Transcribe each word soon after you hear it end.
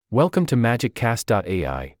Welcome to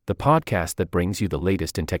MagicCast.ai, the podcast that brings you the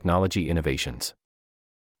latest in technology innovations.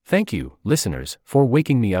 Thank you, listeners, for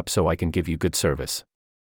waking me up so I can give you good service.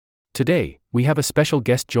 Today, we have a special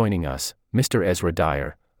guest joining us, Mr. Ezra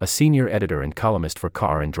Dyer, a senior editor and columnist for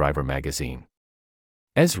Car and Driver magazine.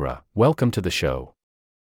 Ezra, welcome to the show.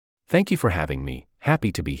 Thank you for having me,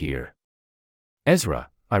 happy to be here. Ezra,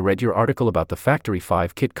 I read your article about the Factory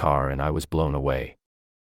 5 kit car and I was blown away.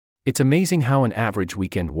 It's amazing how an average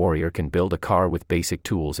weekend warrior can build a car with basic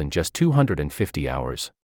tools in just 250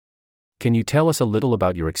 hours. Can you tell us a little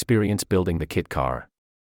about your experience building the kit car?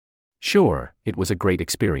 Sure, it was a great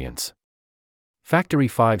experience. Factory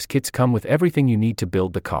 5's kits come with everything you need to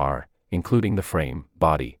build the car, including the frame,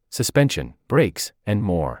 body, suspension, brakes, and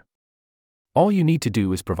more. All you need to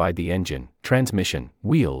do is provide the engine, transmission,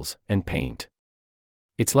 wheels, and paint.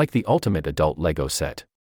 It's like the ultimate adult Lego set.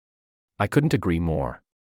 I couldn't agree more.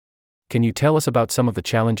 Can you tell us about some of the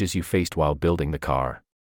challenges you faced while building the car?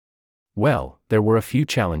 Well, there were a few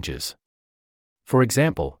challenges. For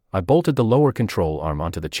example, I bolted the lower control arm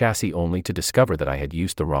onto the chassis only to discover that I had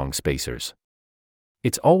used the wrong spacers.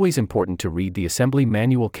 It's always important to read the assembly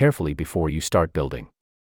manual carefully before you start building.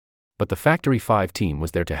 But the Factory 5 team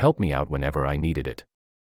was there to help me out whenever I needed it.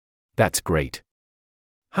 That's great.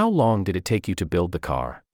 How long did it take you to build the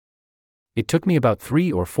car? It took me about 3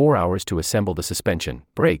 or 4 hours to assemble the suspension,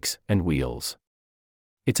 brakes, and wheels.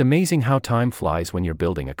 It's amazing how time flies when you're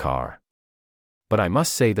building a car. But I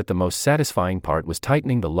must say that the most satisfying part was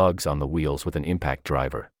tightening the lugs on the wheels with an impact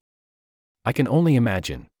driver. I can only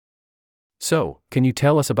imagine. So, can you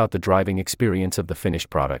tell us about the driving experience of the finished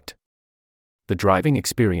product? The driving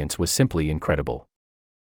experience was simply incredible.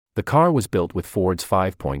 The car was built with Ford's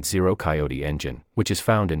 5.0 Coyote engine, which is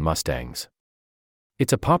found in Mustangs.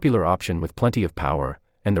 It's a popular option with plenty of power,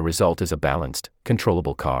 and the result is a balanced,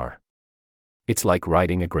 controllable car. It's like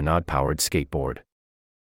riding a grenade-powered skateboard.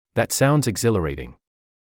 That sounds exhilarating.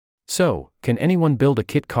 So, can anyone build a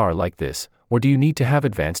kit car like this, or do you need to have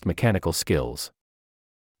advanced mechanical skills?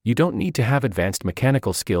 You don't need to have advanced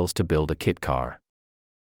mechanical skills to build a kit car.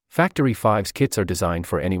 Factory 5's kits are designed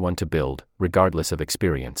for anyone to build, regardless of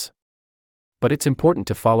experience. But it's important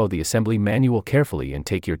to follow the assembly manual carefully and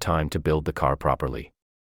take your time to build the car properly.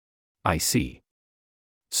 I see.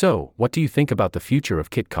 So, what do you think about the future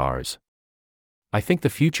of kit cars? I think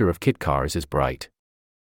the future of kit cars is bright.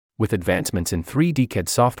 With advancements in 3D CAD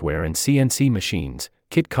software and CNC machines,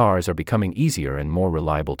 kit cars are becoming easier and more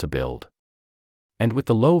reliable to build. And with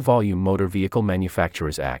the Low Volume Motor Vehicle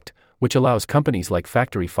Manufacturers Act, which allows companies like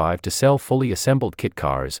Factory 5 to sell fully assembled kit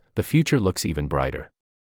cars, the future looks even brighter.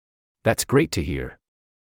 That's great to hear.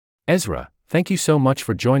 Ezra, thank you so much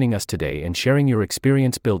for joining us today and sharing your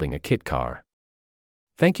experience building a kit car.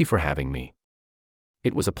 Thank you for having me.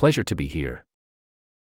 It was a pleasure to be here.